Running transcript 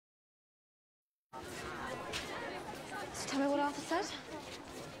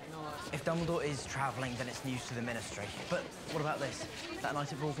If Dumbledore is travelling, then it's news to the Ministry. But what about this? That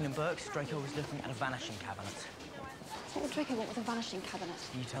night at Borgin and Burkes, Draco was looking at a Vanishing Cabinet. What would Draco want with a Vanishing Cabinet?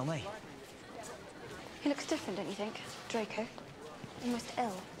 You tell me. He looks different, don't you think, Draco? Almost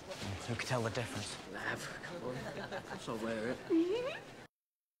ill. Who could tell the difference? Nav, come on. I'll wear it.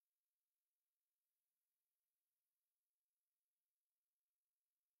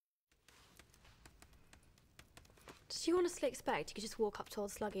 Did you honestly expect you could just walk up to old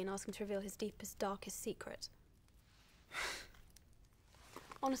Sluggy and ask him to reveal his deepest, darkest secret?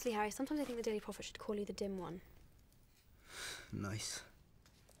 Honestly, Harry, sometimes I think the Daily Prophet should call you the Dim One. Nice.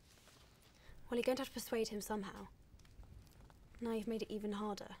 Well, you're going to have to persuade him somehow. Now you've made it even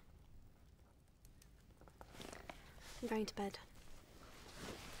harder. I'm going to bed.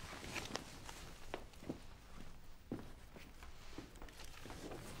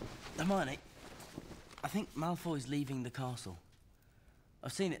 Hermione, I think Malfoy's leaving the castle.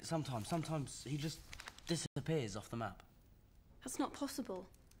 I've seen it sometimes. Sometimes he just disappears off the map. That's not possible.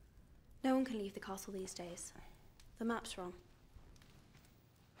 No one can leave the castle these days. The map's wrong.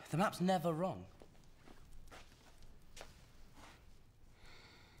 The map's never wrong.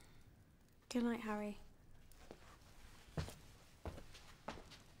 Good night, Harry.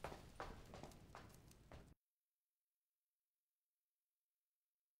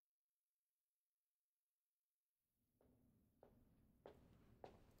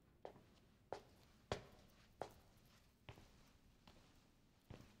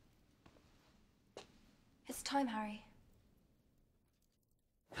 It's time, Harry.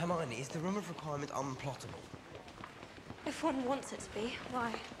 Hermione, is the room of requirement unplottable? If one wants it to be,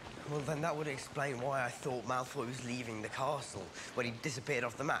 why? Well, then that would explain why I thought Malfoy was leaving the castle when he disappeared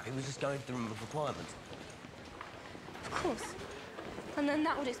off the map. He was just going to the room of requirement. Of course. And then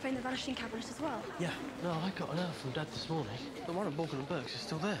that would explain the Vanishing Cabinet as well. Yeah. No, I got an alert from Dad this morning. The one at Borgin and Burkes is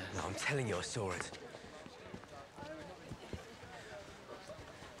still there. No, I'm telling you, I saw it.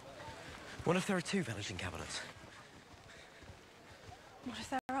 What if there are two Vanishing Cabinets? What if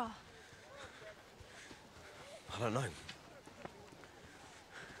there are? I don't know.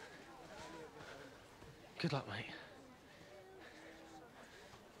 Good luck, mate.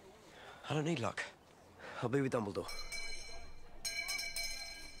 I don't need luck. I'll be with Dumbledore.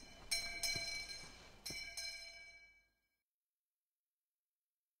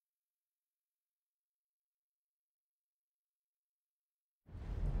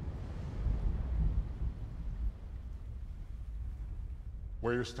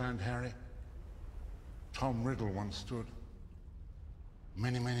 Where you stand, Harry, Tom Riddle once stood.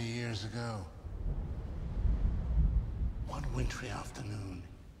 Many, many years ago. One wintry afternoon,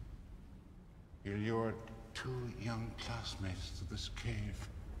 you lured two young classmates to this cave.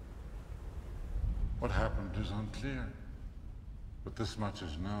 What happened is unclear, but this much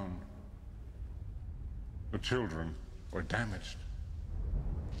is known. The children were damaged.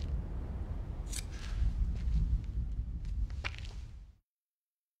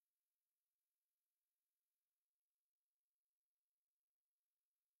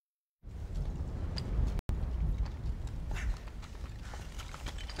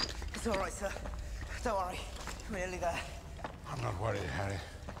 It's all right, sir. Don't worry. We're nearly there. I'm not worried, Harry.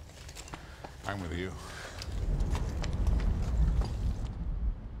 I'm with you.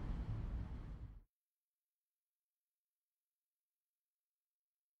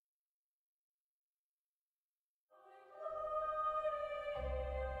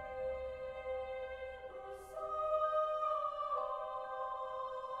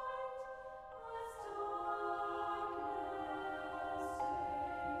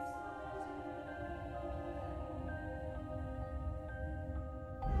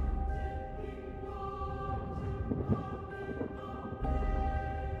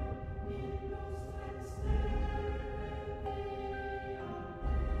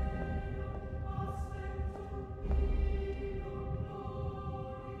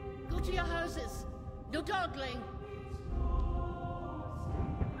 To your houses. No dawdling.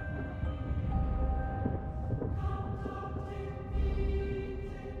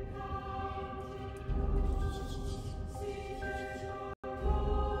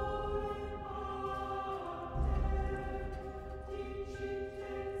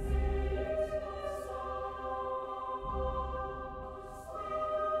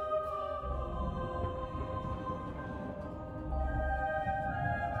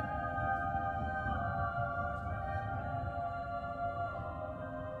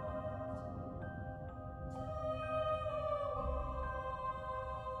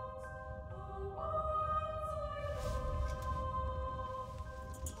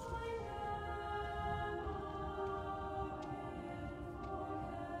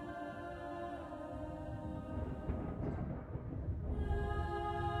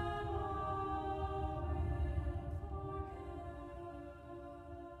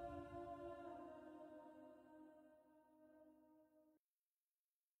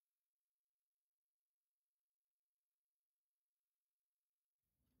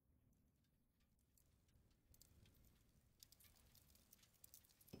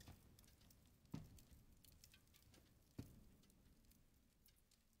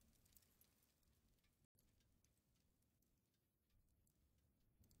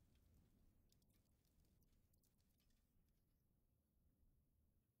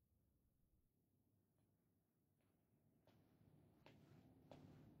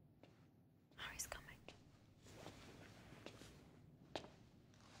 He's coming.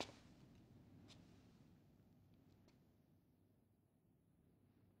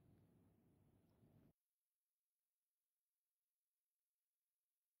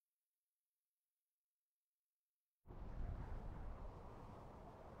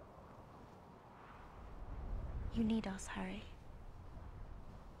 You need us, Harry.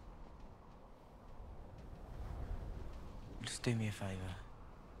 Just do me a favour.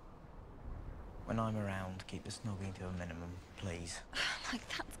 When I'm around, keep the snogging to a minimum, please. Like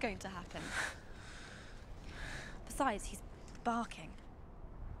that's going to happen. Besides, he's barking.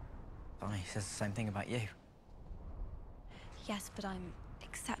 Funny, he says the same thing about you. Yes, but I'm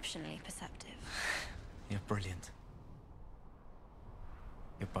exceptionally perceptive. You're brilliant.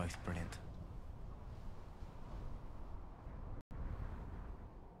 You're both brilliant.